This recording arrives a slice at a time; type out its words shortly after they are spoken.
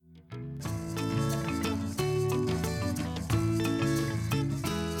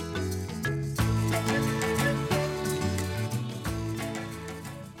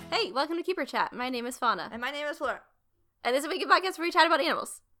Hi, welcome to Keeper Chat. My name is Fauna. And my name is Flora. And this is a weekly podcast where we chat about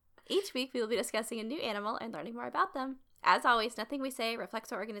animals. Each week, we will be discussing a new animal and learning more about them. As always, nothing we say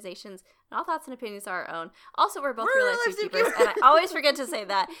reflects our organizations, and all thoughts and opinions are our own. Also, we're both real-life zookeepers, and I always forget to say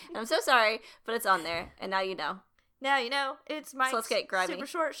that. And I'm so sorry, but it's on there, and now you know. Now you know. It's Mike's let's get grimy. super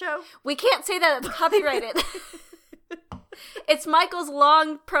short show. We can't say that. It's copyrighted. It's Michael's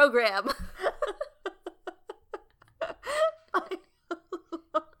long program.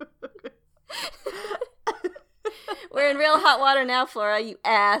 We're in real hot water now, Flora, you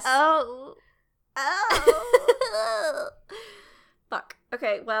ass. Oh. Fuck.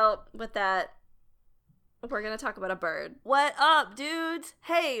 Okay, well, with that, we're going to talk about a bird. What up, dudes?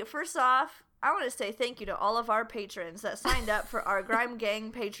 Hey, first off, I want to say thank you to all of our patrons that signed up for our Grime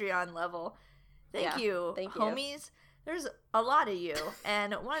Gang Patreon level. Thank you, homies. There's a lot of you,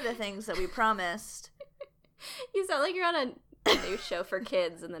 and one of the things that we promised... You sound like you're on a new show for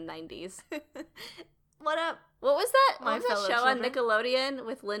kids in the 90s. What up? What was that? My what was that fellow show children? on Nickelodeon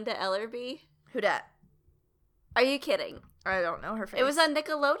with Linda Ellerbee? Who dat? Are you kidding? I don't know her face. It was on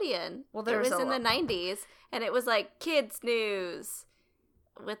Nickelodeon. Well, it was in the 90s, and it was like Kids News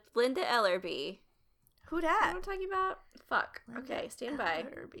with Linda Ellerbee. Who You know dat? what I'm talking about? Fuck. Linda Okay, stand by.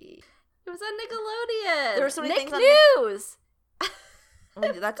 Ellerbee. It was on Nickelodeon. There were so many Nick things on News.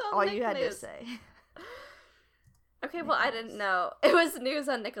 Well, that's called all Nick you had News. to say. Okay, well, I didn't know. It was news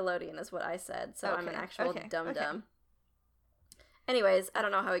on Nickelodeon is what I said, so I'm an Okay, actual okay, dum-dum. okay. Anyways, I don't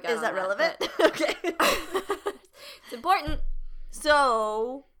know how we got Is on that relevant? but Okay. it's important.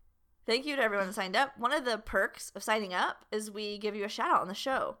 So, thank you to everyone that signed up. One of the perks of signing up is we give you a shout out on the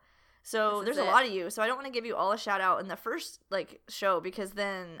show. So This there's is a it. lot of you. So I don't want to give you all a shout out in the first show because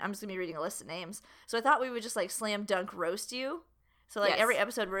then I'm just gonna be reading a list of names. So I thought we would just slam dunk roast you. So Yes. every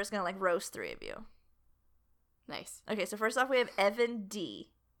episode we're just gonna roast 3 of you. Nice. Okay, so first off we have Evan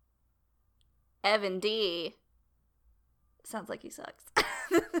D. Evan D. Sounds like he sucks.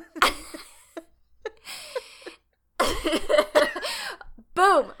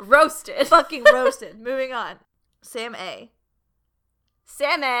 Boom! Roasted. Fucking roasted. Moving on. Sam A.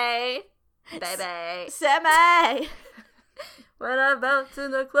 Sammy! Baby! Sam A. When I bounce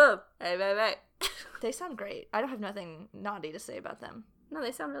in the club. Hey, baby. They sound great. I don't have nothing naughty to say about them. No,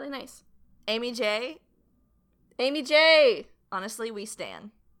 they sound really nice. Amy J. Amy J! Honestly, we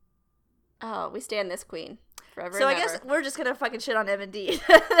stan. Oh, we stand this queen. Forever So and I guess ever. we're just gonna fucking shit on Evan D.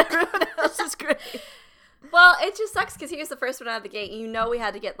 Everyone else is great. Well, it just sucks because he was the first one out of the gate. You know we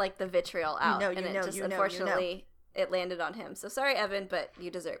had to get, the vitriol out. You and know, it just, you know. unfortunately, it landed on him. So sorry, Evan, but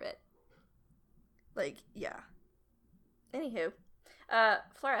you deserve it. Yeah. Anywho.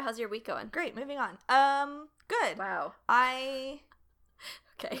 Flora, how's your week going? Great, moving on. Good. Wow. What?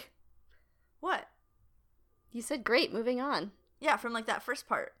 Okay. You said great, moving on. Yeah, from that first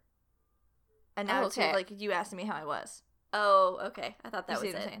part. And now okay. to you asking me how I was. Oh, okay. I thought that You see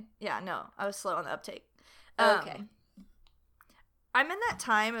was what I'm it. saying? Yeah, no. I was slow on the uptake. Okay. I'm in that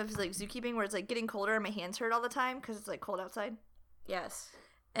time of zookeeping where it's getting colder and my hands hurt all the time because it's cold outside. Yes.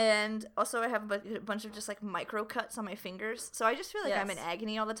 And also I have a bunch of just micro cuts on my fingers. So I just feel I'm in Yes.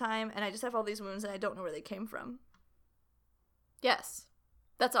 agony all the time and I just have all these wounds and I don't know where they came from. Yes.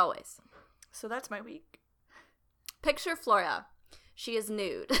 That's always. So that's my week. Picture Flora. She is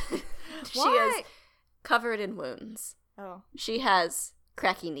nude. She Why? is covered in wounds. Oh. She has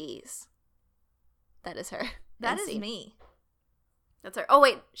cracky knees. That is her. That End is scene. me. That's her. Oh,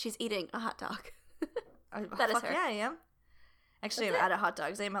 wait. She's eating a hot dog. That is Fuck her. Yeah, I am. Actually, That's I'm it. out of hot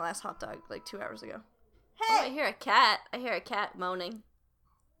dogs. I ate my last hot dog 2 hours ago. Oh, I hear a cat. I hear a cat moaning.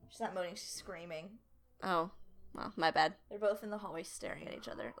 She's not moaning, she's screaming. Oh. Well, my bad. They're both in the hallway staring at each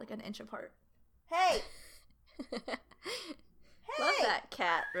other, an inch apart. Hey! Love that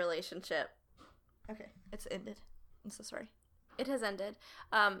cat relationship. Okay, it's ended. I'm so sorry. It has ended.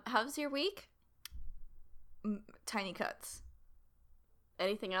 How's your week? Tiny cuts.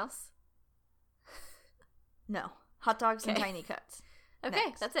 Anything else? No. Hot dogs and Okay. tiny cuts. Okay,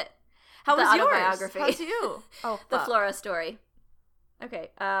 Next. that's it. How The was yours? autobiography. How's you? Oh, The fuck. Flora story. Okay,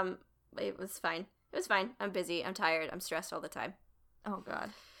 it was fine. It was fine. I'm busy. I'm tired. I'm stressed all the time. Oh,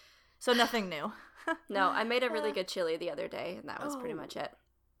 God. So nothing new. No, I made a really good chili the other day, and that was pretty much it.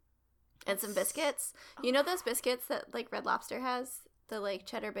 And some biscuits. You know those biscuits that, Red Lobster has? The,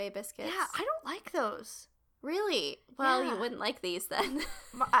 Cheddar Bay biscuits? Yeah, I don't like those. Really? Well, Yeah. you wouldn't like these then.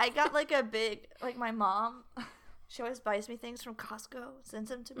 I got a big, my mom, she always buys me things from Costco, sends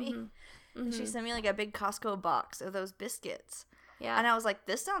them to me. And she sent me a big Costco box of those biscuits. Yeah. And I was like,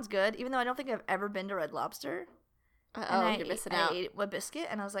 this sounds good, even though I don't think I've ever been to Red Lobster. Oh, you're missing out. I ate a biscuit,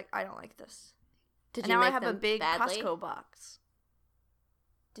 and I was like, I don't like this. Did And you now make I have a them big badly? Costco box.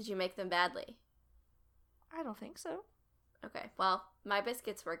 Did you make them badly? I don't think so. Okay, well, my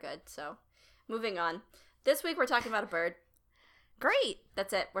biscuits were good, so moving on. This week we're talking about a bird. Great.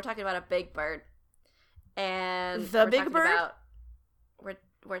 That's it. We're talking about a big bird. And the big bird?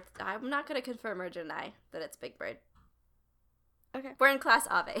 I'm not going to confirm or deny that it's big bird. Okay. We're in class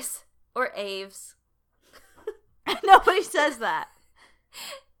Aves. Or Aves. Nobody says that.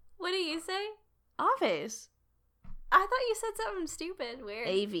 What do you say? Aves. I thought you said something stupid. Weird.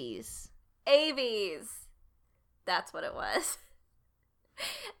 Aves. Aves. That's what it was.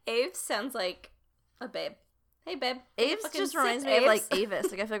 Aves sounds like a babe. Hey, babe. Aves just reminds me of, like,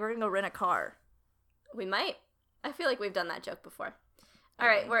 Avis. Like, I feel like we're going to go rent a car. We might. I feel like we've done that joke before. All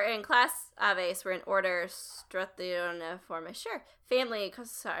right, we're in class Aves. We're in order Struthioformes. Sure. Family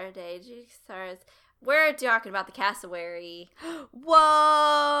Cosardae. We're talking about the cassowary.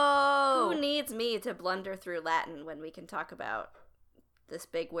 Whoa! Who needs me to blunder through Latin when we can talk about this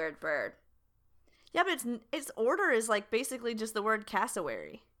big weird bird? Yeah, but its order is, like, basically just the word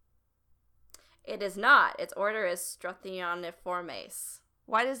cassowary. It is not. Its order is Struthioformes.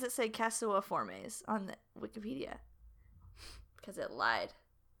 Why does it say Cassoiformes on the Wikipedia? Because it lied.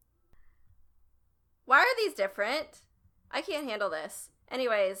 Why are these different? I can't handle this.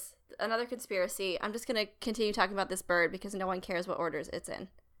 Anyways, another conspiracy. I'm just going to continue talking about this bird because no one cares what orders it's in.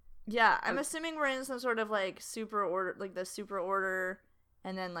 Yeah, I'm assuming we're in some sort of, like, super order, like the super order,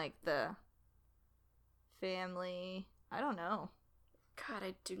 and then, like, the family. I don't know. God,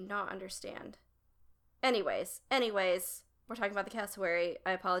 I do not understand. Anyways, we're talking about the cassowary.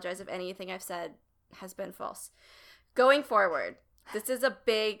 I apologize if anything I've said has been false. Going forward, this is a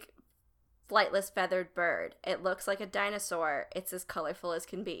big, flightless feathered bird. It looks like a dinosaur. It's as colorful as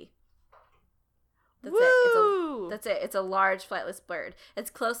can be. That's Woo! That's it. It's a large, flightless bird.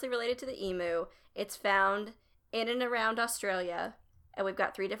 It's closely related to the emu. It's found in and around Australia, and we've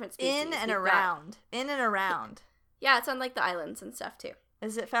got 3 different species. In and around. Yeah, it's on, like, the islands and stuff, too.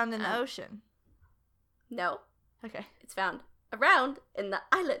 Is it found in the ocean? No. Okay. It's found around in the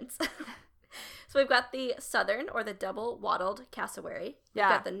islands. So we've got the southern or the double wattled cassowary. Yeah.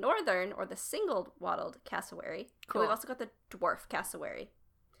 We've got the northern or the single wattled cassowary. Cool. And we've also got the dwarf cassowary.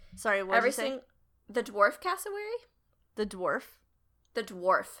 Sorry, what did you say? The dwarf cassowary? The dwarf? The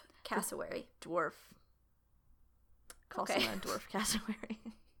dwarf cassowary. Dwarf. Call Okay. someone a dwarf cassowary.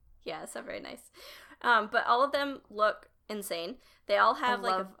 Yeah, it's not very nice. But all of them look insane. They all have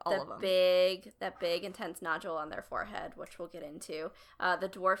that big intense nodule on their forehead, which we'll get into. The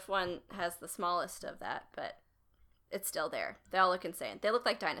dwarf one has the smallest of that, but it's still there. They all look insane. They look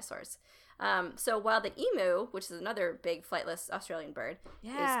like dinosaurs. So while the emu, which is another big flightless Australian bird,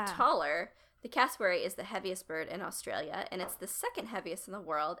 is taller, the cassowary is the heaviest bird in Australia, and it's the second heaviest in the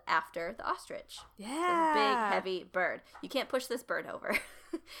world after the ostrich. Yeah. It's a big, heavy bird. You can't push this bird over.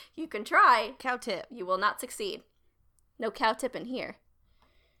 You can try. Cow tip. You will not succeed. No cow tipping here.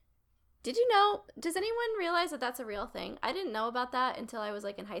 Did you know, does anyone realize that that's a real thing? I didn't know about that until I was,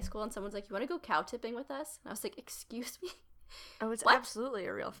 like, in high school, and someone's like, you want to go cow tipping with us? And I was like, excuse me? Oh, it's What? absolutely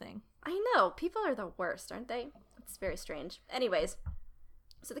a real thing. I know. People are the worst, aren't they? It's very strange. Anyways,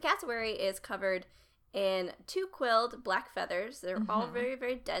 so the cassowary is covered in 2 quilled black feathers. They're all very,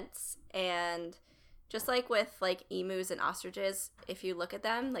 very dense, and just like with, like, emus and ostriches, if you look at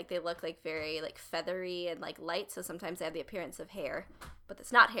them, like, they look, like, very, like, feathery and, like, light, so sometimes they have the appearance of hair, but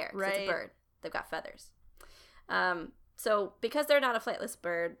it's not hair, 'cause it's a bird. They've got feathers. So because they're not a flightless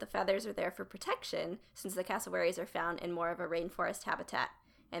bird, the feathers are there for protection, since the cassowaries are found in more of a rainforest habitat,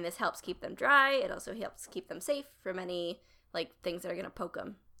 and this helps keep them dry. It also helps keep them safe from any, like, things that are going to poke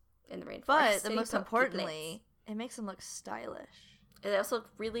them in the rainforest. But the most importantly, it makes them look stylish. It also looks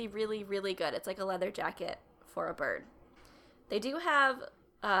really, really, really good. It's like a leather jacket for a bird. They do have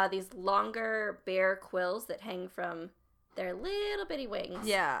these longer bare quills that hang from their little bitty wings.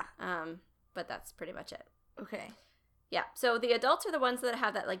 Yeah. But that's pretty much it. Okay. Yeah. So the adults are the ones that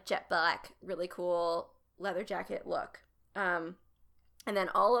have that, like, jet black, really cool leather jacket look. And then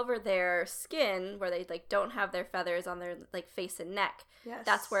all over their skin, where they, like, don't have their feathers on their, like, face and neck,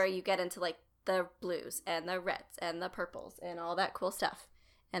 that's where you get into, like, the blues and the reds and the purples and all that cool stuff.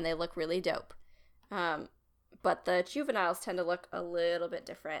 And they look really dope. But the juveniles tend to look a little bit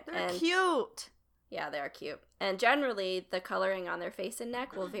different. They're cute. Yeah, they are cute. And generally, the coloring on their face and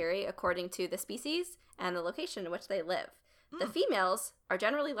neck will vary according to the species and the location in which they live. The females are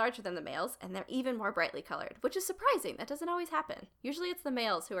generally larger than the males, and they're even more brightly colored, which is surprising. That doesn't always happen. Usually it's the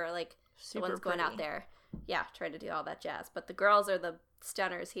males who are, like, Super the ones going pretty. out there, yeah, trying to do all that jazz. But the girls are the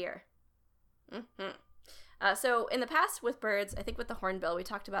stunners here. So in the past with birds, I think with the hornbill, we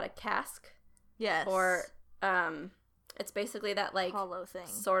talked about a casque. Yes. Or, and It's basically that, like, hollow thing.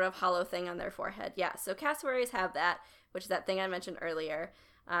 Sort of hollow thing on their forehead. Yeah, so cassowaries have that, which is that thing I mentioned earlier.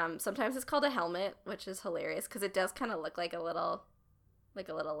 Sometimes it's called a helmet, which is hilarious because it does kind of look like a little,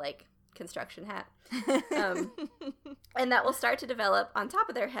 like, construction hat. And that will start to develop on top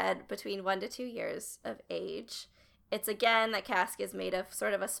of their head between 1 to 2 years of age. It's, again, that casque is made of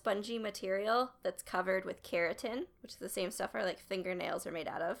sort of a spongy material that's covered with keratin, which is the same stuff our, like, fingernails are made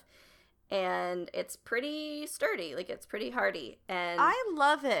out of. And it's pretty sturdy. Like, it's pretty hardy. And I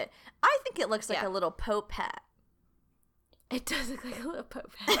love it. I think it looks like a little Pope hat. It does look like a little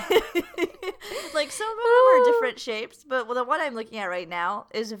Pope hat. Like, some of them are different shapes, but the one I'm looking at right now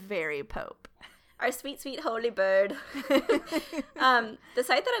is very Pope. Our sweet, sweet holy bird. The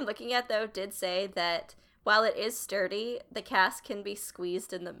site that I'm looking at, though, did say that while it is sturdy, the casque can be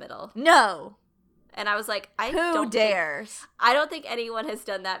squeezed in the middle. No. And I was like, Who dares? I don't think anyone has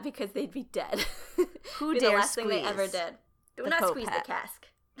done that because they'd be dead. Who dares the last squeeze thing they ever did. Do not squeeze hat. the casque.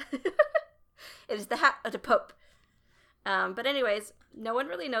 It is the hat of the Pope. But anyways, no one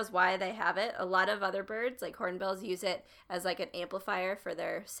really knows why they have it. A lot of other birds, like hornbills, use it as like an amplifier for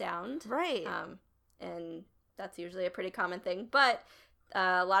their sound. Right. And that's usually a pretty common thing. But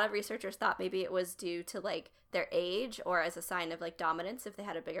a lot of researchers thought maybe it was due to like their age or as a sign of like dominance if they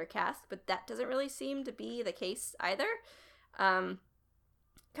had a bigger casque. But that doesn't really seem to be the case either. Kind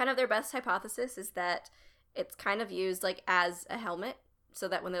of their best hypothesis is that it's kind of used like as a helmet. So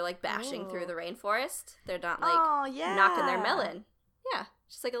that when they're, like, bashing through the rainforest, they're not, like, knocking their melon. Yeah.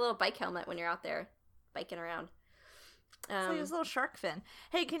 Just like a little bike helmet when you're out there biking around. It's like this little shark fin.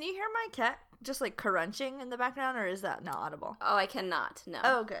 Hey, can you hear my cat just, like, crunching in the background, or is that not audible? Oh, I cannot. No.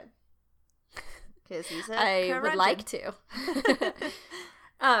 Oh, good. Because he said I would like to.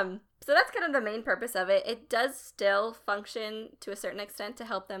 So that's kind of the main purpose of it. It does still function to a certain extent to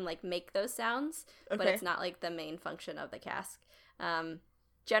help them, like, make those sounds. Okay. But it's not, like, the main function of the casque.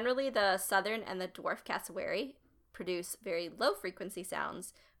 Generally, the southern and the dwarf cassowary produce very low-frequency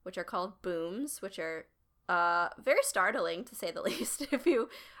sounds, which are called booms, which are very startling, to say the least. If you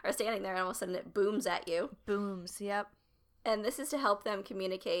are standing there and all of a sudden it booms at you. Booms, yep. And this is to help them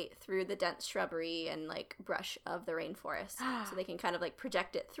communicate through the dense shrubbery and, like, brush of the rainforest. So they can kind of, like,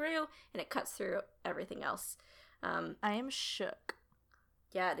 project it through, and it cuts through everything else. I am shook.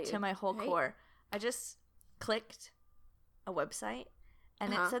 Yeah, dude. To my whole core. I just clicked a website,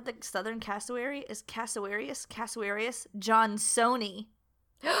 and it said the southern cassowary is Cassowarius johnsoni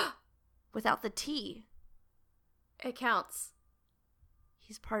without the T. It counts.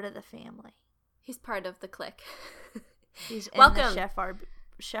 He's part of the family. He's part of the clique. He's in Welcome. the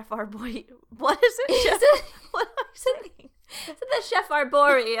Chef Arboy. What is it? What am I saying? Is it the Chef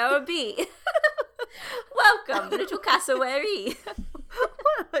Arborio bee? Welcome, little cassowary.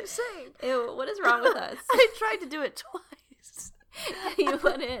 What am I saying? Ew, what is wrong with us? I tried to do it twice. You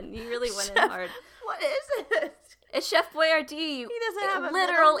went in. You really went in hard. What is it? It's Chef Boyardee, you he doesn't have a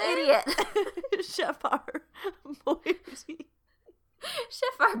literal idiot. Chef Boyardee.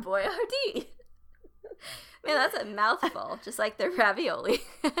 Chef Boyardee. Man, that's a mouthful, just like their ravioli.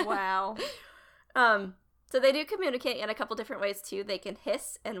 Wow. So they do communicate in a couple different ways, too. They can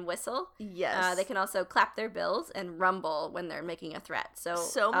hiss and whistle. Yes. They can also clap their bills and rumble when they're making a threat.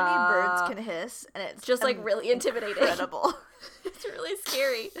 So many birds can hiss, and it's just, like, really intimidating. Incredible. It's really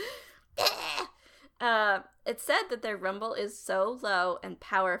scary. It's said that their rumble is so low and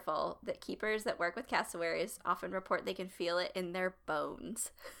powerful that keepers that work with cassowaries often report they can feel it in their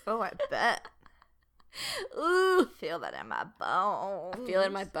bones. Oh, I bet. Ooh, feel that in my bones. I feel it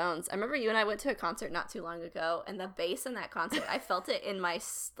in my bones. I remember you and I went to a concert not too long ago, and the bass in that concert, I felt it in my,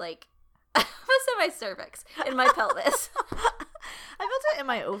 like, I almost said my cervix, in my pelvis. I felt it in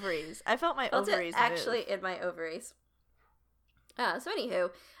my ovaries. I felt my ovaries actually in my ovaries. So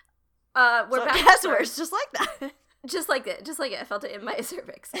anywho, we're back cassowaries, just like that. Just like it. I felt it in my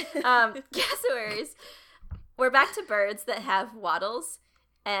cervix. Cassowaries. We're back to birds that have wattles.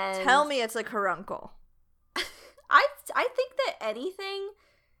 And tell me it's a caruncle. I think that anything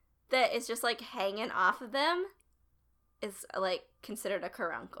that is just, like, hanging off of them is, like, considered a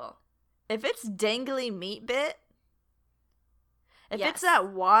caruncle. If it's dangly meat bit, if it's that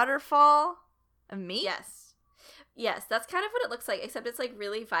waterfall of meat. Yes, that's kind of what it looks like, except it's, like,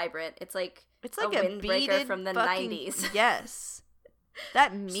 really vibrant. It's like a windbreaker from the 90s. Yes.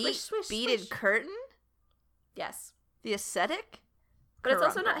 That meat swish, swish, beaded swish. Curtain? Yes. The aesthetic? But it's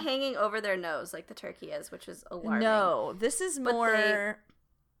also not hanging over their nose like the turkey is, which is alarming. No, this is more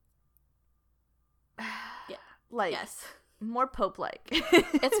more Pope-like.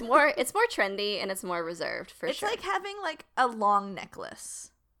 It's more trendy and it's more reserved for sure. It's like having, like, a long necklace.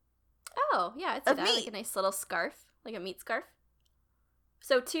 Oh, yeah, it's like a nice little scarf. like a meat scarf.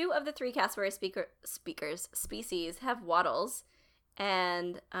 So 2 of the 3 cassowary species have wattles,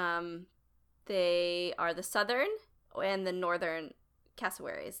 and they are the southern and the northern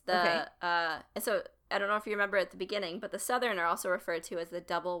cassowaries. And so I don't know if you remember at the beginning, but the southern are also referred to as the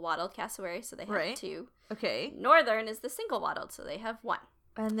double wattled cassowary, so they have 2. Okay. Northern is the single wattled, so they have 1.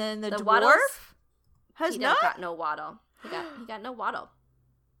 And then the dwarf wattles, has he not got no wattle. He got no wattle.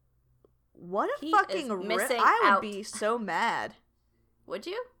 What a fucking rip! I would be so mad. Would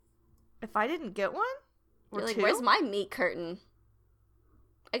you? If I didn't get one? You're like, where's my meat curtain?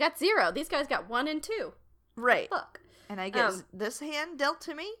 I got 0. These guys got 1 and 2. Right. Look. And I get this hand dealt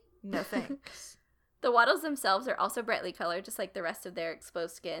to me? No thanks. The wattles themselves are also brightly colored, just like the rest of their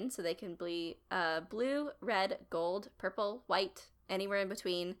exposed skin, so they can be blue, red, gold, purple, white, anywhere in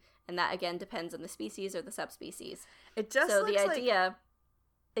between, and that, again, depends on the species or the subspecies. It just looks like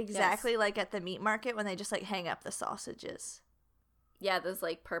exactly like at the meat market when they just, like, hang up the sausages. Yeah, those,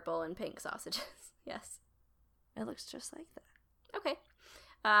 like, purple and pink sausages. Yes. It looks just like that. Okay.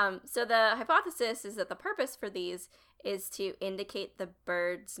 So the hypothesis is that the purpose for these is to indicate the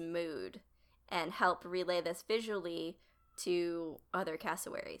bird's mood and help relay this visually to other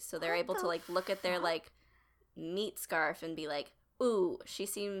cassowaries. So they're able to, like, look at their, like, meat scarf and be like, ooh, she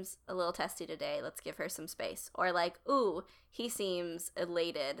seems a little testy today. Let's give her some space. Or, like, ooh, he seems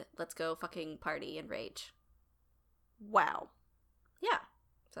elated. Let's go fucking party and rage. Wow. Yeah.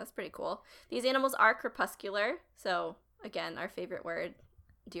 So that's pretty cool. These animals are crepuscular. So, again, our favorite word.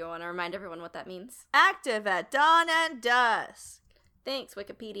 Do you want to remind everyone what that means? Active at dawn and dusk. Thanks,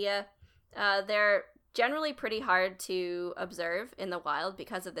 Wikipedia. They're generally pretty hard to observe in the wild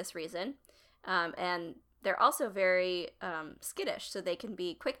because of this reason. And they're also very skittish, so they can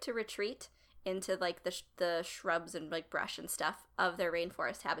be quick to retreat into, like, the shrubs and, like, brush and stuff of their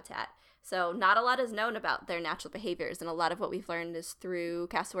rainforest habitat. So not a lot is known about their natural behaviors, and a lot of what we've learned is through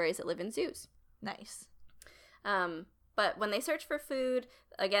cassowaries that live in zoos. Nice. But when they search for food,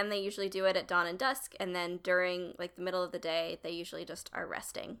 again, they usually do it at dawn and dusk, and then during, like, the middle of the day, they usually just are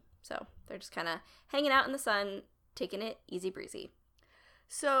resting. So they're just kind of hanging out in the sun, taking it easy breezy.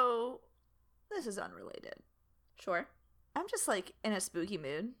 So this is unrelated. Sure. I'm just, like, in a spooky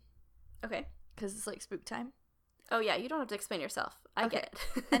mood. Okay. Because it's, like, spook time. Oh, yeah, you don't have to explain yourself. I get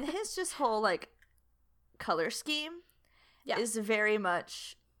it. And his just whole, like, color scheme is very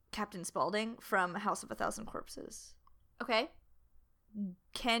much Captain Spaulding from House of a Thousand Corpses. Okay.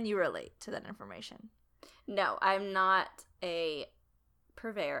 Can you relate to that information? No, I'm not a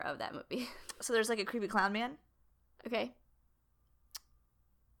purveyor of that movie. So there's, like, a creepy clown man. Okay.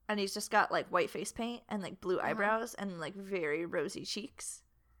 And he's just got, like, white face paint and, like, blue eyebrows and, like, very rosy cheeks.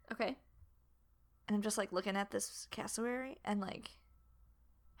 Okay. And I'm just, like, looking at this cassowary and, like,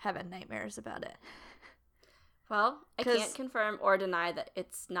 having nightmares about it. Well, I can't confirm or deny that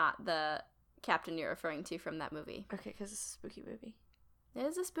it's not the captain you're referring to from that movie. Okay, because it's a spooky movie. It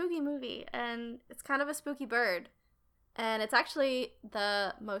is a spooky movie, and it's kind of a spooky bird. And it's actually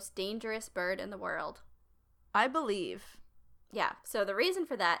the most dangerous bird in the world. I believe. Yeah, so the reason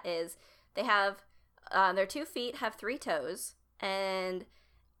for that is they have, their 2 feet have 3 toes, and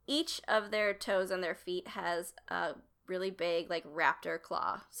each of their toes on their feet has a really big, like, raptor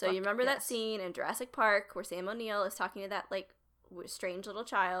claw. So you remember that scene in Jurassic Park where Sam O'Neill is talking to that, like, strange little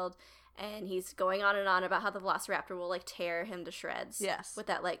child, and he's going on and on about how the velociraptor will, like, tear him to shreds. Yes. With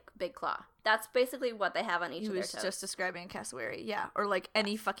that, like, big claw. That's basically what they have on each of their toes. He was just describing a cassowary, yeah. Or, like,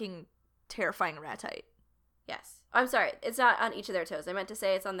 any fucking terrifying ratite. Yes. I'm sorry. It's not on each of their toes. I meant to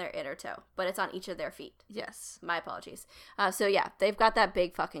say it's on their inner toe, but it's on each of their feet. Yes. My apologies. So, yeah, they've got that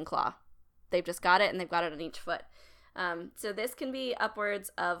big fucking claw. They've just got it, and they've got it on each foot. So this can be upwards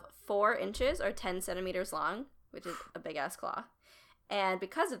of 4 inches or 10 centimeters long, which is a big-ass claw. And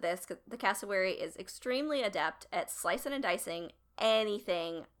because of this, the cassowary is extremely adept at slicing and dicing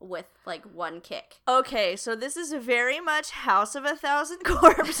anything with, like, 1 kick. Okay, so this is very much House of a Thousand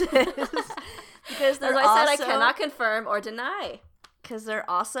Corpses. Because as I said, I cannot confirm or deny. Because they're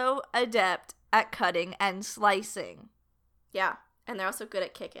also adept at cutting and slicing. Yeah, and they're also good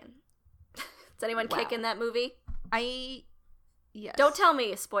at kicking. Does anyone kick in that movie? Yes. Don't tell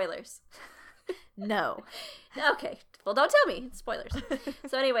me spoilers. No. Okay, well, don't tell me spoilers.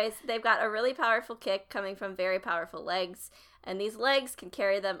 So anyways, they've got a really powerful kick coming from very powerful legs, and these legs can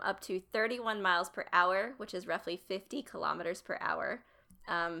carry them up to 31 miles per hour, which is roughly 50 kilometers per hour.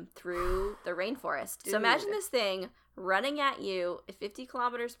 Through the rainforest. Dude. So imagine this thing running at you at 50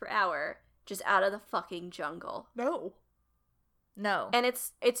 kilometers per hour just out of the fucking jungle. No. And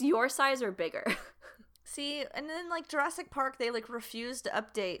it's your size or bigger. See, and then, like, Jurassic Park, they, like, refused to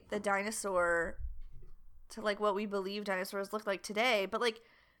update the dinosaur to like what we believe dinosaurs look like today, but like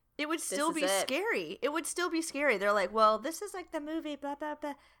it would still be scary. It would still be scary. They're like, well, this is like the movie, blah blah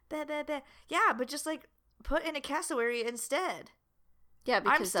blah blah blah blah. Yeah, but just like put in a cassowary instead. Yeah,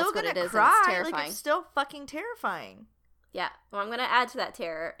 because I'm still that's what gonna it is. Cry. And it's terrifying. Like, it's still fucking terrifying. Yeah. Well, I'm gonna add to that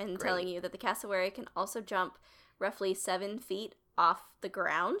terror and telling you that the cassowary can also jump roughly 7 feet off the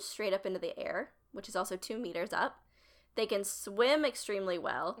ground straight up into the air, which is also 2 meters up. They can swim extremely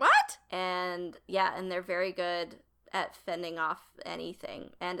well. What? And yeah, and they're very good at fending off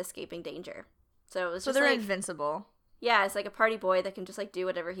anything and escaping danger. So it was just they're like, invincible. Yeah, it's like a party boy that can just like do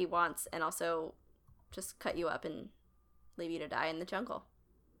whatever he wants and also just cut you up and leave you to die in the jungle.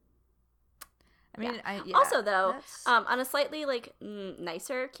 I mean, yeah. Also though, on a slightly like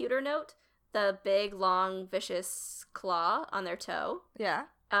nicer, cuter note, the big, long, vicious claw on their toe. Yeah.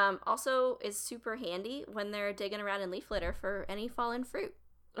 Also is super handy when they're digging around in leaf litter for any fallen fruit.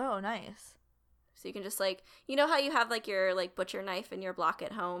 Oh, nice. So you can just like, you know how you have like your like butcher knife in your block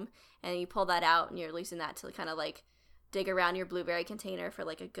at home and you pull that out and you're using that to kind of like dig around your blueberry container for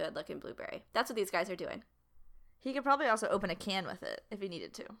like a good looking blueberry. That's what these guys are doing. He could probably also open a can with it if he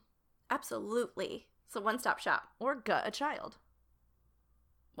needed to. Absolutely. It's a one-stop shop. Or gut a child.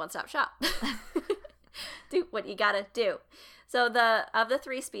 One-stop shop. Do what you gotta do. So of the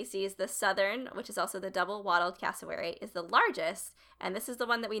 3 species, the southern, which is also the double-wattled cassowary, is the largest, and this is the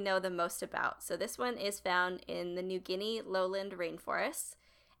one that we know the most about. So this one is found in the New Guinea lowland rainforests,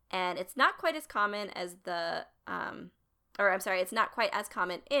 and it's not quite as common as it's not quite as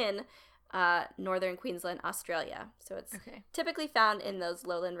common in northern Queensland, Australia. So it's typically found in those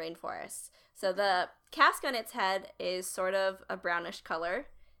lowland rainforests. So the casque on its head is sort of a brownish color.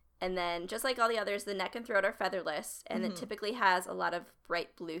 And then, just like all the others, the neck and throat are featherless, and it typically has a lot of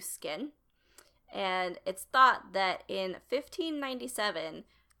bright blue skin. And it's thought that in 1597,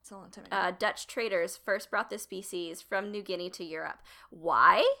 it's a long time ago, Dutch traders first brought this species from New Guinea to Europe.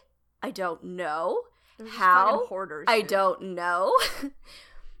 Why? I don't know. How? Hoarders, I don't know.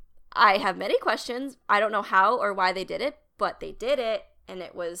 I have many questions. I don't know how or why they did it, but they did it, and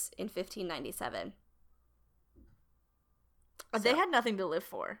it was in 1597. They had nothing to live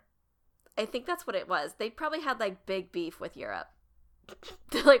for. I think that's what it was. They probably had, like, big beef with Europe.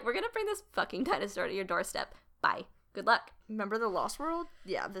 They're like, we're going to bring this fucking dinosaur to your doorstep. Bye. Good luck. Remember the Lost World?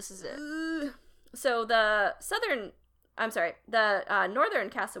 Yeah, this is it. So the northern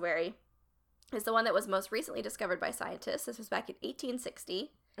cassowary is the one that was most recently discovered by scientists. This was back in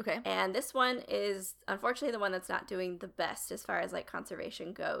 1860. Okay. And this one is, unfortunately, the one that's not doing the best as far as, like,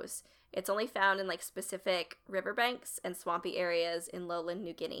 conservation goes. It's only found in, like, specific riverbanks and swampy areas in lowland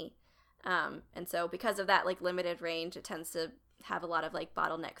New Guinea. And so because of that, like, limited range, it tends to have a lot of, like,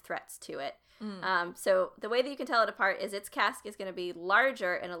 bottleneck threats to it. So the way that you can tell it apart is its casque is going to be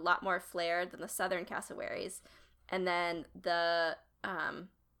larger and a lot more flared than the southern cassowaries. And then the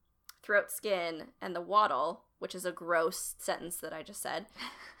throat skin and the wattle, which is a gross sentence that I just said,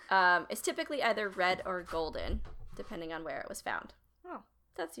 is typically either red or golden, depending on where it was found. Oh.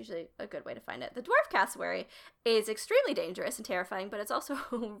 That's usually a good way to find it. The dwarf cassowary is extremely dangerous and terrifying, but it's also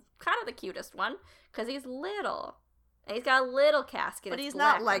kind of the cutest one because he's little. And he's got a little casque. But he's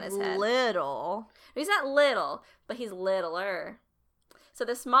not like little. He's not little, but he's littler. So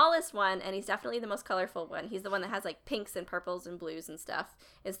the smallest one, and he's definitely the most colorful one, he's the one that has like pinks and purples and blues and stuff,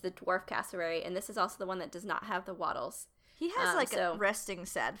 is the dwarf cassowary. And this is also the one that does not have the wattles. He has a resting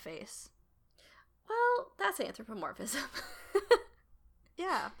sad face. Well, that's anthropomorphism.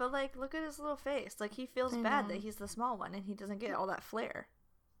 Yeah, but, like, look at his little face. Like, he feels bad that he's the small one and he doesn't get all that flair.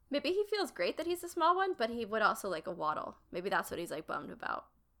 Maybe he feels great that he's the small one, but he would also like a waddle. Maybe that's what he's, like, bummed about.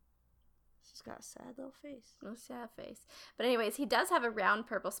 He's got a sad little face. No sad face. But anyways, he does have a round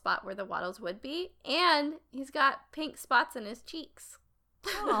purple spot where the wattles would be, and he's got pink spots in his cheeks.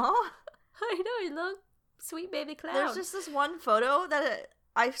 Aww. I know, he looks sweet baby clown. There's just this one photo that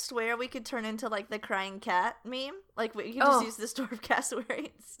I swear we could turn into, like, the crying cat meme. Like, we can just use this dwarf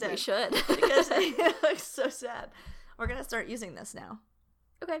cassowary instead. We should. Because it looks so sad. We're going to start using this now.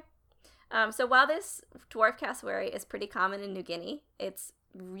 Okay. So while this dwarf cassowary is pretty common in New Guinea, it's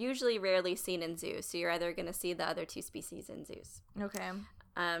usually rarely seen in zoos. So you're either going to see the other 2 species in zoos. Okay.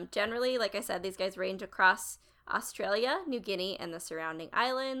 Generally, like I said, these guys range across Australia, New Guinea, and the surrounding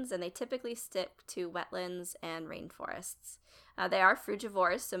islands, and they typically stick to wetlands and rainforests. They are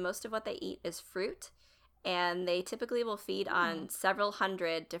frugivores, so most of what they eat is fruit, and they typically will feed on several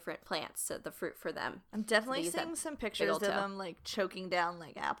hundred different plants, so the fruit for them. I'm definitely seeing some pictures of them, like, choking down,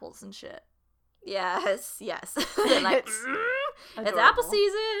 like, apples and shit. Yes. They're like, it's apple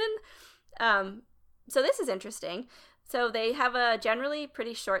season! So this is interesting. So they have a generally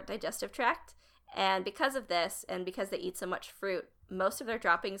pretty short digestive tract, And because of this, and because they eat so much fruit, most of their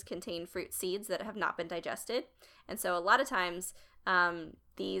droppings contain fruit seeds that have not been digested. And so a lot of times,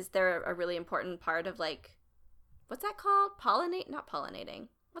 they're a really important part of, like, what's that called? Not pollinating.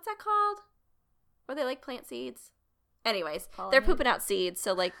 What's that called? Where they, like, plant seeds? Anyways, they're pooping out seeds,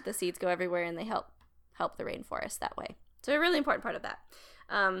 so, like, the seeds go everywhere and they help the rainforest that way. So a really important part of that.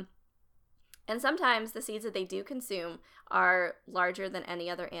 And sometimes the seeds that they do consume are larger than any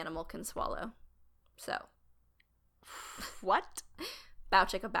other animal can swallow. So. What? Bow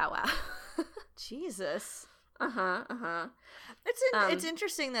chicka bow wow. Jesus. Uh-huh. It's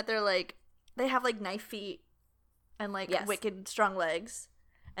interesting that they're, like, they have, like, knife feet and, like, wicked strong legs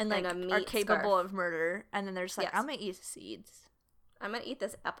and, like, are capable of murder. And then they're just like, I'm going to eat seeds. I'm going to eat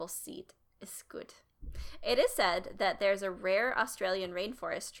this apple seed. It's good. It is said that there's a rare Australian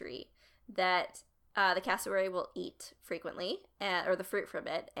rainforest tree that the cassowary will eat frequently, or the fruit from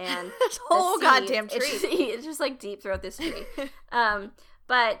it, and whole goddamn tree. It's just like deep throughout this tree.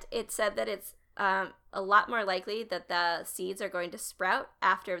 But it said that it's a lot more likely that the seeds are going to sprout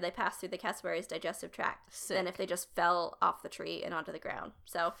after they pass through the cassowary's digestive tract than if they just fell off the tree and onto the ground.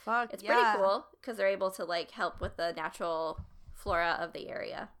 So it's pretty cool because they're able to, like, help with the natural flora of the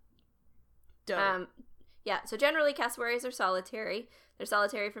area. Dope. So generally cassowaries are solitary. They're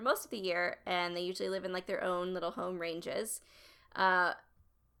solitary for most of the year, and they usually live in, like, their own little home ranges. The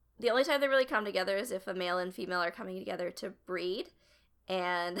only time they really come together is if a male and female are coming together to breed,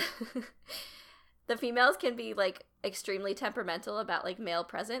 and the females can be, like, extremely temperamental about, like, male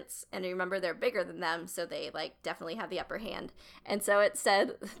presence, and remember they're bigger than them, so they, like, definitely have the upper hand. And so it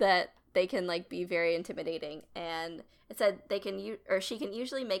said that they can, like, be very intimidating, and it said she can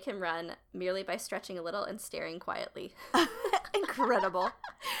usually make him run merely by stretching a little and staring quietly. Incredible.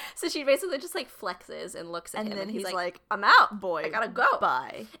 So she basically just, like, flexes and looks at him, and then he's like, I'm out, boy, I gotta go.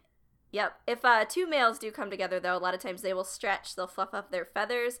 Bye. Yep. If two males do come together, though, a lot of times they will stretch, they'll fluff up their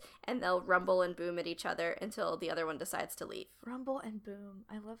feathers, and they'll rumble and boom at each other until the other one decides to leave. Rumble and boom.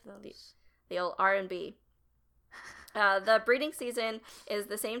 I love those. The old R&B. The breeding season is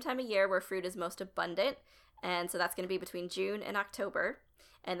the same time of year where fruit is most abundant, and so that's going to be between June and October.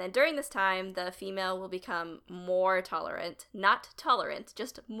 And then during this time, the female will become more tolerant, not tolerant,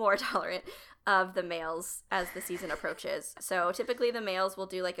 just more tolerant of the males as the season approaches. So typically the males will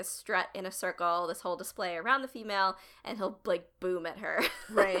do, like, a strut in a circle, this whole display around the female, and he'll, like, boom at her.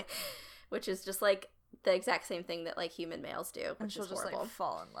 Right. Which is just, like, the exact same thing that, like, human males do, which is horrible. Just, like,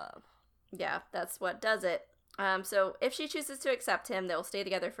 fall in love. Yeah, that's what does it. So if she chooses to accept him, they'll stay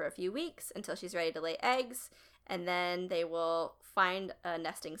together for a few weeks until she's ready to lay eggs, and then they will find a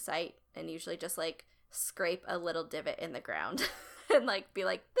nesting site and usually just, like, scrape a little divot in the ground and, like, be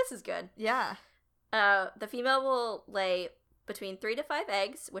like, this is good. Yeah. The female will lay between 3 to 5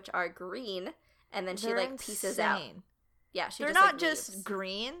 eggs, which are green, and then she, like, pieces out. Yeah, they're not just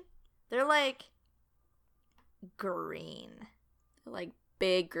green. They're, like, green. Like,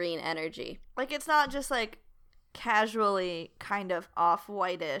 big green energy. Like, it's not just, like, casually kind of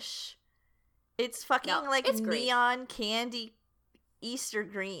off-whitish. It's fucking, it's neon candy Easter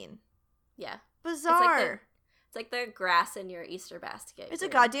green. Yeah. Bizarre. It's like the grass in your Easter basket. It's a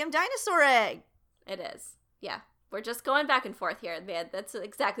goddamn dinosaur egg. It is. Yeah. We're just going back and forth here, man. That's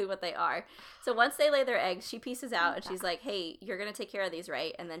exactly what they are. So once they lay their eggs, she pieces out and she's like, hey, you're going to take care of these,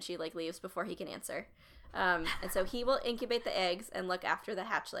 right? And then she, like, leaves before he can answer. And so he will incubate the eggs and look after the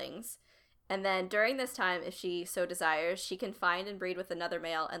hatchlings. And then during this time, if she so desires, she can find and breed with another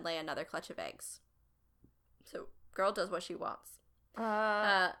male and lay another clutch of eggs. So girl does what she wants.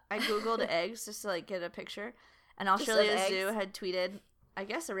 I googled eggs just to, like, get a picture. And Australia Zoo had tweeted, I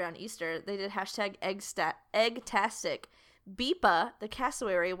guess around Easter, they did hashtag Eggtastic. Beepa, the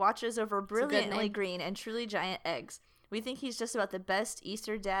cassowary, watches over brilliantly green and truly giant eggs. We think he's just about the best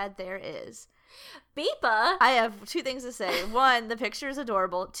Easter dad there is. Beepa? I have 2 things to say. 1, the picture is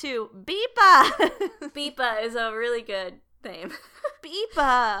adorable. 2, Beepa! Beepa is a really good name.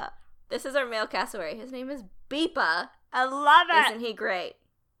 Beepa! This is our male cassowary. His name is Beepa. I love it! Isn't he great?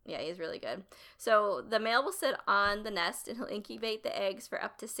 Yeah, he's really good. So the male will sit on the nest and he'll incubate the eggs for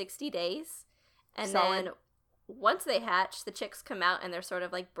up to 60 days. And then once they hatch, the chicks come out and they're sort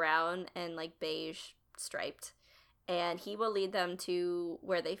of, like, brown and, like, beige striped. And he will lead them to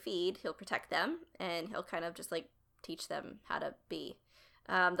where they feed. He'll protect them, and he'll kind of just, like, teach them how to be.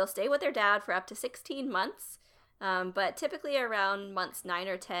 They'll stay with their dad for up to 16 months, but typically around months 9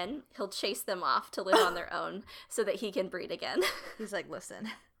 or 10, he'll chase them off to live on their own so that he can breed again. He's like, listen,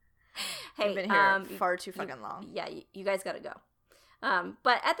 hey, I've been here far too fucking long. Yeah, you guys gotta go.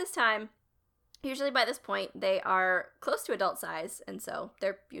 But at this time, usually by this point, they are close to adult size, and so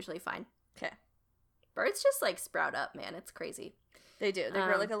they're usually fine. Okay. Birds just, like, sprout up, man. It's crazy. They do. They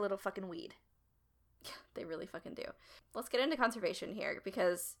grow like a little fucking weed. Yeah, they really fucking do. Let's get into conservation here,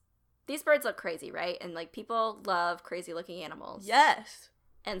 because these birds look crazy, right? And, like, people love crazy-looking animals. Yes.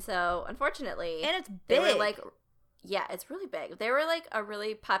 And so, unfortunately... And it's big. They were, like... Yeah, it's really big. They were, like, a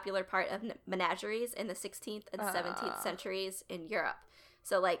really popular part of menageries in the 16th and 17th centuries in Europe.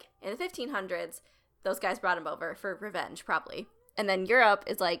 So, like, in the 1500s, those guys brought them over for revenge, probably. And then Europe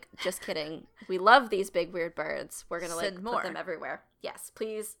is like, just kidding. We love these big, weird birds. We're going to, like, put them everywhere. Yes,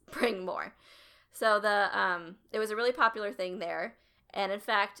 please bring more. So, it was a really popular thing there. And, in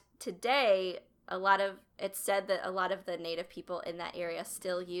fact, today... it's said that a lot of the native people in that area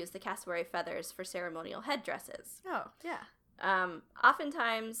still use the cassowary feathers for ceremonial headdresses. Oh, yeah.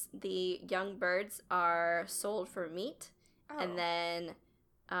 Oftentimes, the young birds are sold for meat, and then,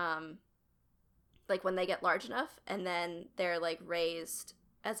 like, when they get large enough, and then they're, like, raised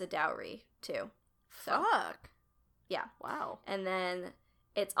as a dowry, too. So, fuck. Yeah. Wow. And then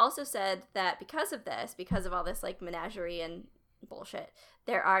it's also said that because of all this, like, menagerie and bullshit,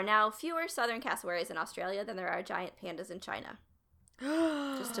 there are now fewer southern cassowaries in Australia than there are giant pandas in China.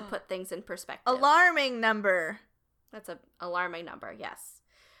 Just to put things in perspective. Alarming number. That's an alarming number, yes.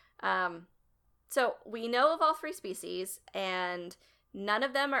 So we know of all 3 species, and none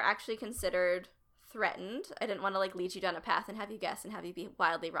of them are actually considered threatened. I didn't want to, like, lead you down a path and have you guess and have you be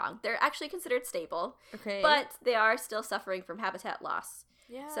wildly wrong. They're actually considered stable. Okay. But they are still suffering from habitat loss.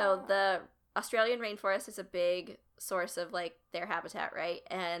 Yeah. So the Australian rainforest is a big source of, like, their habitat, right?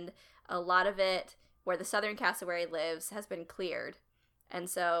 And a lot of it, where the southern cassowary lives, has been cleared. And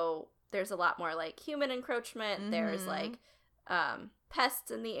so there's a lot more, like, human encroachment. Mm-hmm. There's, like,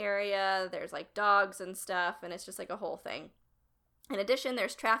 pests in the area. There's, like, dogs and stuff. And it's just, like, a whole thing. In addition,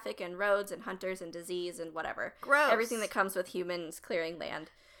 there's traffic and roads and hunters and disease and whatever. Gross. Everything that comes with humans clearing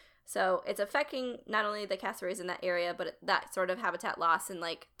land. So it's affecting not only the cassowaries in that area, but that sort of habitat loss and,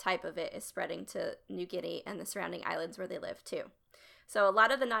 like, type of it is spreading to New Guinea and the surrounding islands where they live, too. So a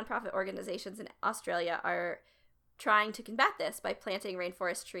lot of the nonprofit organizations in Australia are trying to combat this by planting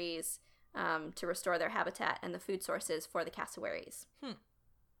rainforest trees to restore their habitat and the food sources for the cassowaries.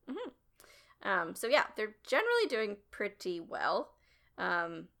 So, yeah, they're generally doing pretty well.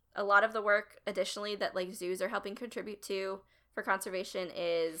 A lot of the work, additionally, that, like, zoos are helping contribute to for conservation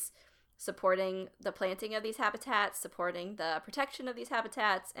is supporting the planting of these habitats, supporting the protection of these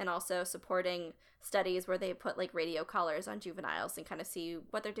habitats, and also supporting studies where they put, like, radio collars on juveniles and kind of see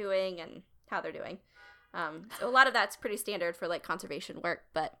what they're doing and how they're doing. So a lot of that's pretty standard for, like, conservation work,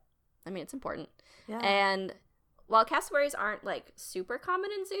 but, I mean, it's important. Yeah. And while cassowaries aren't, like, super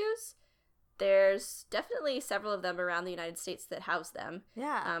common in zoos, there's definitely several of them around the United States that house them.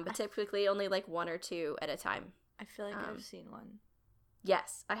 Yeah. But typically only, like, 1 or 2 at a time. I feel like I've seen one.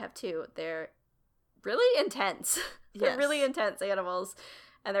 Yes, I have 2. They're really intense. They're really intense animals,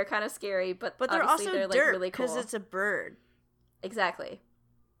 and they're kind of scary, but they're also they're, like, dirt really cool. because it's a bird. Exactly.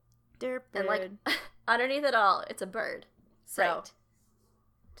 Dirt bird. And, like, underneath it all, it's a bird. So, right.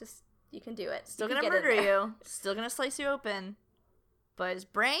 Just, you can do it. Still gonna murder you. Still gonna slice you open. But his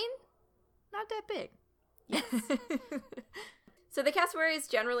brain, not that big. Yes. So the cassowaries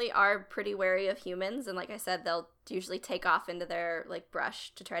generally are pretty wary of humans, and like I said, they'll usually take off into their, like,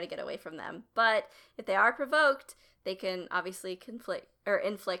 brush to try to get away from them. But if they are provoked, they can obviously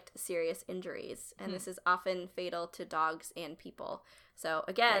inflict serious injuries, and this is often fatal to dogs and people. So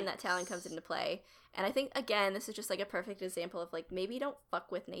again, that talent comes into play. And I think, again, this is just, like, a perfect example of, like, maybe don't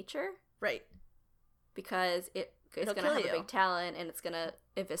fuck with nature. Right. Because it's going to have a big talent, and it's going to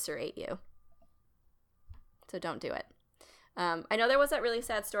eviscerate you. So don't do it. I know there was that really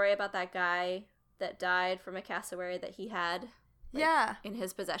sad story about that guy that died from a cassowary that he had, like, in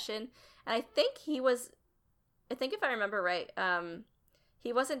his possession. And I think if I remember right,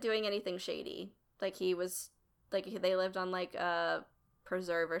 he wasn't doing anything shady. Like, he was, like, they lived on, like, a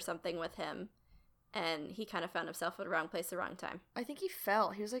preserve or something with him, and he kind of found himself at the wrong place at the wrong time. I think he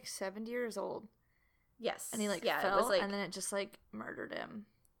fell. He was, like, 70 years old. Yes. And he, like, fell, it was, like, and then it just, like, murdered him.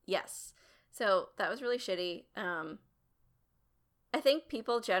 Yes. So that was really shitty. I think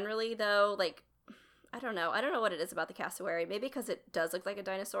people generally, though, like, I don't know what it is about the cassowary. Maybe because it does look like a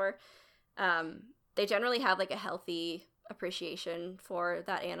dinosaur. They generally have, like, a healthy appreciation for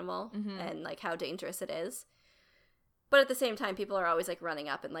that animal and, like, how dangerous it is. But at the same time, people are always, like, running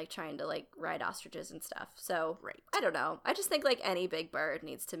up and, like, trying to, like, ride ostriches and stuff. So, I don't know. I just think, like, any big bird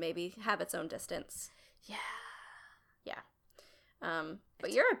needs to maybe have its own distance. Yeah.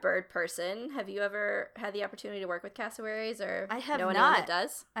 But you're a bird person. Have you ever had the opportunity to work with cassowaries, or I have know not. anyone that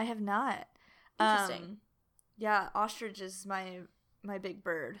does? I have not. Interesting. Yeah, ostrich is my big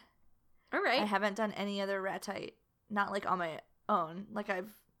bird. All right. I haven't done any other Ratite, not like on my own. Like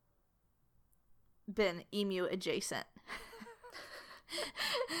I've been emu adjacent.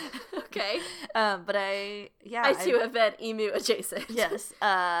 Okay. But I too have been emu adjacent. Yes.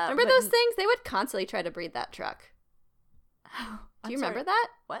 Remember those things? They would constantly try to breed that truck. Do you remember that?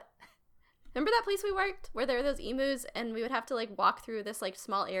 What? Remember that place we worked where there were those emus and we would have to like walk through this like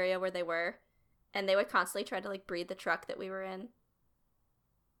small area where they were, and they would constantly try to like breed the truck that we were in?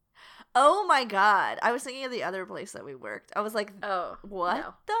 Oh my god. I was thinking of the other place that we worked. I was like, oh,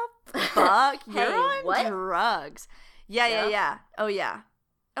 what the fuck? You're Hey, on what? drugs. Yeah. Oh yeah.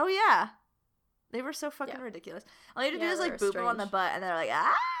 They were so fucking Yeah. ridiculous. All you had to do Yeah, is they like were boop them on the strange. butt and they're like,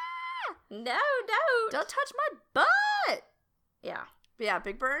 ah! No, Don't touch my butt! Yeah. But yeah,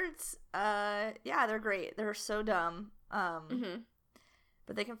 big birds, yeah, they're great. They're so dumb.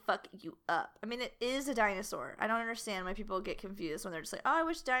 But they can fuck you up. I mean, it is a dinosaur. I don't understand why people get confused when they're just like, oh, I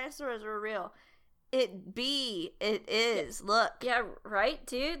wish dinosaurs were real. It is. Look. Yeah, right,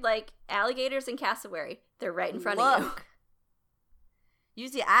 dude? Like, alligators and cassowary. They're right in front Look. of you.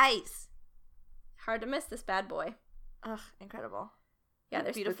 Use your eyes. Hard to miss this bad boy. Ugh, incredible. Yeah, You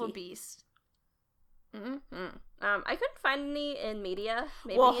they're beautiful spooky. beast. Mm-hmm. I couldn't find any in media.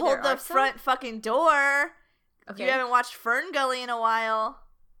 Maybe Well, there hold are the some. front fucking door. Okay. You haven't watched Fern Gully in a while.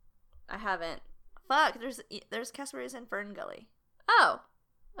 I haven't. Fuck, there's cassowaries in Fern Gully. Oh,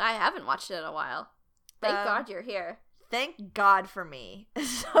 I haven't watched it in a while. Thank Um, God you're here. Thank God for me.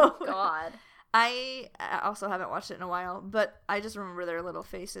 So God. I also haven't watched it in a while, but I just remember their little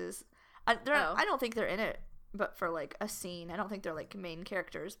faces. I don't think they're in it, but for like a scene. I don't think they're like main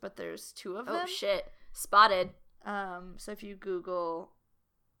characters, but there's two of them. Oh shit. Spotted. So if you Google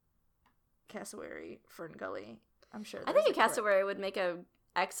cassowary Fern Gully, I'm sure. I think a there's clip. cassowary would make a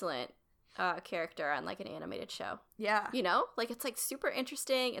excellent character on like an animated show. Yeah. You know, like it's like super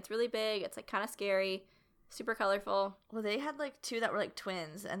interesting. It's really big. It's like kind of scary, super colorful. Well, they had like two that were like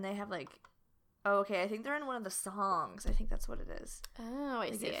twins, and they have like. Oh, okay. I think they're in one of the songs. I think that's what it is. Oh,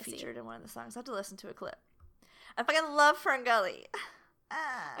 I They see. get I see. featured in one of the songs. I have to listen to a clip. I fucking love Fern Gully.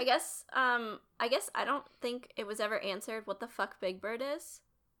 Ah. I guess I don't think it was ever answered what the fuck Big Bird is.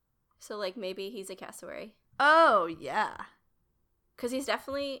 So like maybe he's a cassowary. Oh yeah. Because he's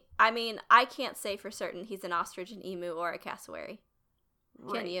definitely. I mean, I can't say for certain he's an ostrich, an emu, or a cassowary.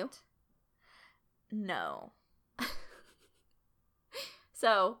 Can you? No.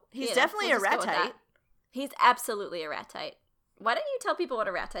 So He's definitely a we'll just go with ratite. that. He's absolutely a ratite. Why don't you tell people what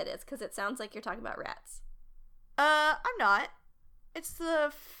a ratite is? Because it sounds like you're talking about rats. I'm not. It's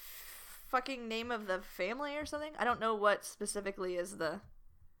the fucking name of the family or something. I don't know what specifically is the.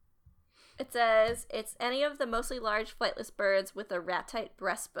 It says it's any of the mostly large flightless birds with a ratite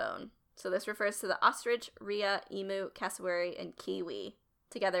breastbone. So this refers to the ostrich, rhea, emu, cassowary, and kiwi,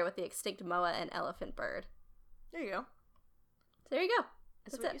 together with the extinct moa and elephant bird. There you go. So there you go.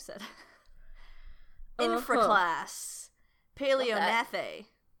 That's That's what it. you said. Infraclass. Paleognathae.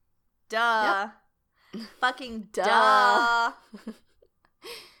 Duh. Fucking duh.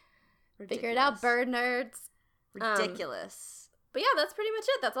 Figure it out, bird nerds. Ridiculous. But yeah, that's pretty much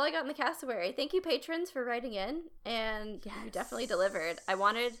it. That's all I got in the cassowary. Thank you, patrons, for writing in. And you definitely delivered. I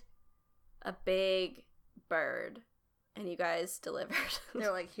wanted a big bird, and you guys delivered.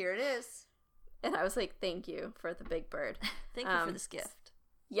 They're like, here it is. And I was like, thank you for the big bird. Thank you for this gift.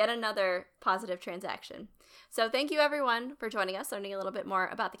 Yet another positive transaction. So thank you, everyone, for joining us, learning a little bit more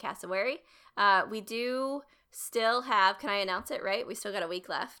about the cassowary. We do still have, can I announce it, right? We still got a week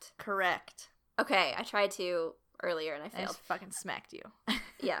left. Correct. Okay, I tried to earlier and I I failed. just fucking smacked you.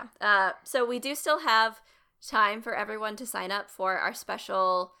 Yeah. So we do still have time for everyone to sign up for our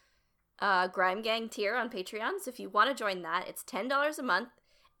special Grime Gang tier on Patreon. So if you want to join that, it's $10 a month,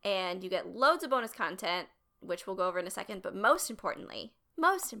 and you get loads of bonus content, which we'll go over in a second. But most importantly,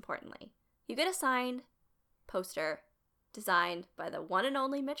 you get a signed poster designed by the one and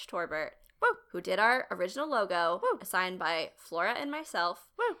only Mitch Torbert, who did our original logo, signed by Flora and myself.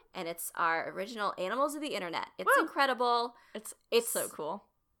 Woo. And it's our original Animals of the Internet. It's incredible. It's so cool.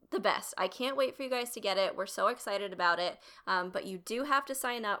 The best. I can't wait for you guys to get it. We're so excited about it. But you do have to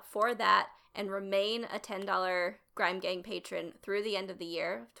sign up for that and remain a $10 Grime Gang patron through the end of the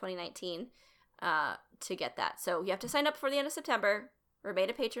year of 2019 to get that. So you have to sign up for the end of September, remain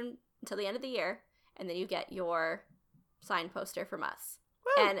a patron until the end of the year, and then you get your signed poster from us.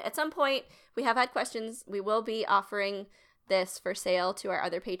 Woo. And at some point, we have had questions. We will be offering this for sale to our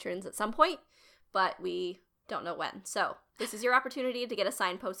other patrons at some point, but we don't know when. So this is your opportunity to get a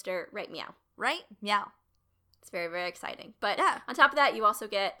signed poster right meow. Right? Meow. It's very, very exciting. But yeah. On top of that, you also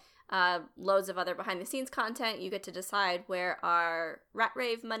get loads of other behind-the-scenes content. You get to decide where our Rat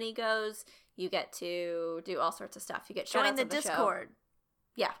Rave money goes. You get to do all sorts of stuff. You get shout-outs on the Discord. Show.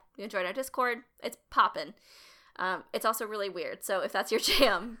 Yeah, you can join our Discord. It's poppin'. It's also really weird, so if that's your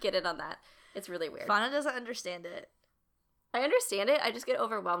jam, get in on that. It's really weird. Fauna doesn't understand it. I understand it. I just get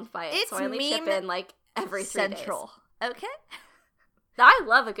overwhelmed by it, so I only chip in like every 3 days. Okay? I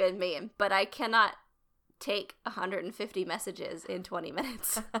love a good meme, but I cannot take 150 messages in 20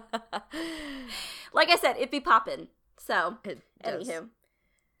 minutes. Like I said, it be poppin'. So, anywho.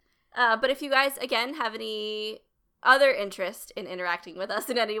 But if you guys, again, have any other interest in interacting with us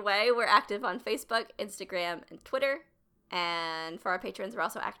in any way, we're active on Facebook, Instagram, and Twitter. And for our patrons, we're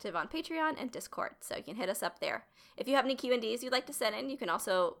also active on Patreon and Discord, so you can hit us up there. If you have any Q&Ds you'd like to send in, you can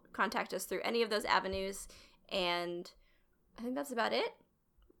also contact us through any of those avenues. And I think that's about it.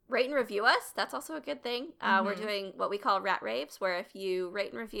 Rate and review us. That's also a good thing. We're doing what we call Rat Raves, where if you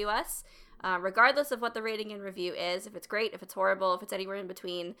rate and review us, regardless of what the rating and review is, if it's great, if it's horrible, if it's anywhere in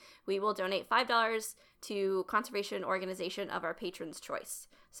between, we will donate $5 to conservation organization of our patron's choice.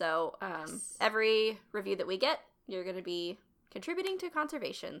 So every review that we get, you're going to be contributing to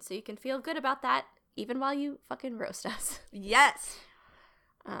conservation. So you can feel good about that even while you fucking roast us. Yes.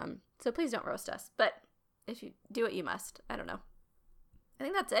 So please don't roast us. But if you do it, you must. I don't know. I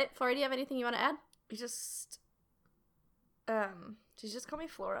think that's it. Flora, do you have anything you want to add? Did you just call me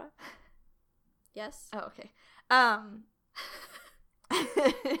Flora? Yes. Oh, okay.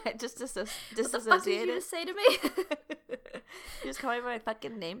 Just disassociated. What the fuck did you just say to me? You just call me my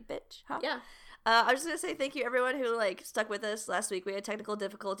fucking name, bitch? Huh? Yeah. I was just gonna say thank you everyone who stuck with us last week. We had technical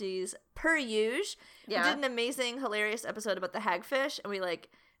difficulties per usual. Yeah. We did an amazing, hilarious episode about the hagfish, and we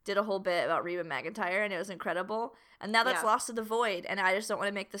did a whole bit about Reba McEntire, and it was incredible. And now that's lost to the void, and I just don't want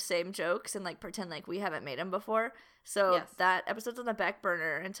to make the same jokes and pretend like we haven't made them before. So that episode's on the back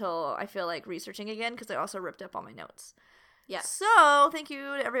burner until I feel like researching again, because I also ripped up all my notes. Yeah. So thank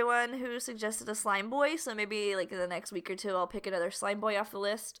you to everyone who suggested a slime boy. So maybe in the next week or two, I'll pick another slime boy off the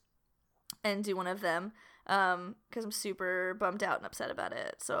list and do one of them. Because I'm super bummed out and upset about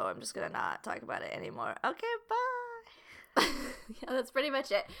it. So I'm just gonna not talk about it anymore. Okay, bye. Yeah, that's pretty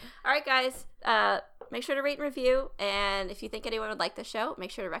much it. All right, guys. Make sure to rate and review. And if you think anyone would like the show,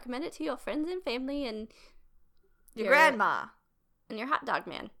 make sure to recommend it to your friends and family and your grandma and your hot dog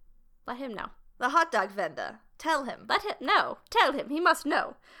man. Let him know. The hot dog vendor. Tell him. Let him know. Tell him. He must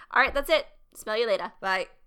know. All right, that's it. Smell you later. Bye.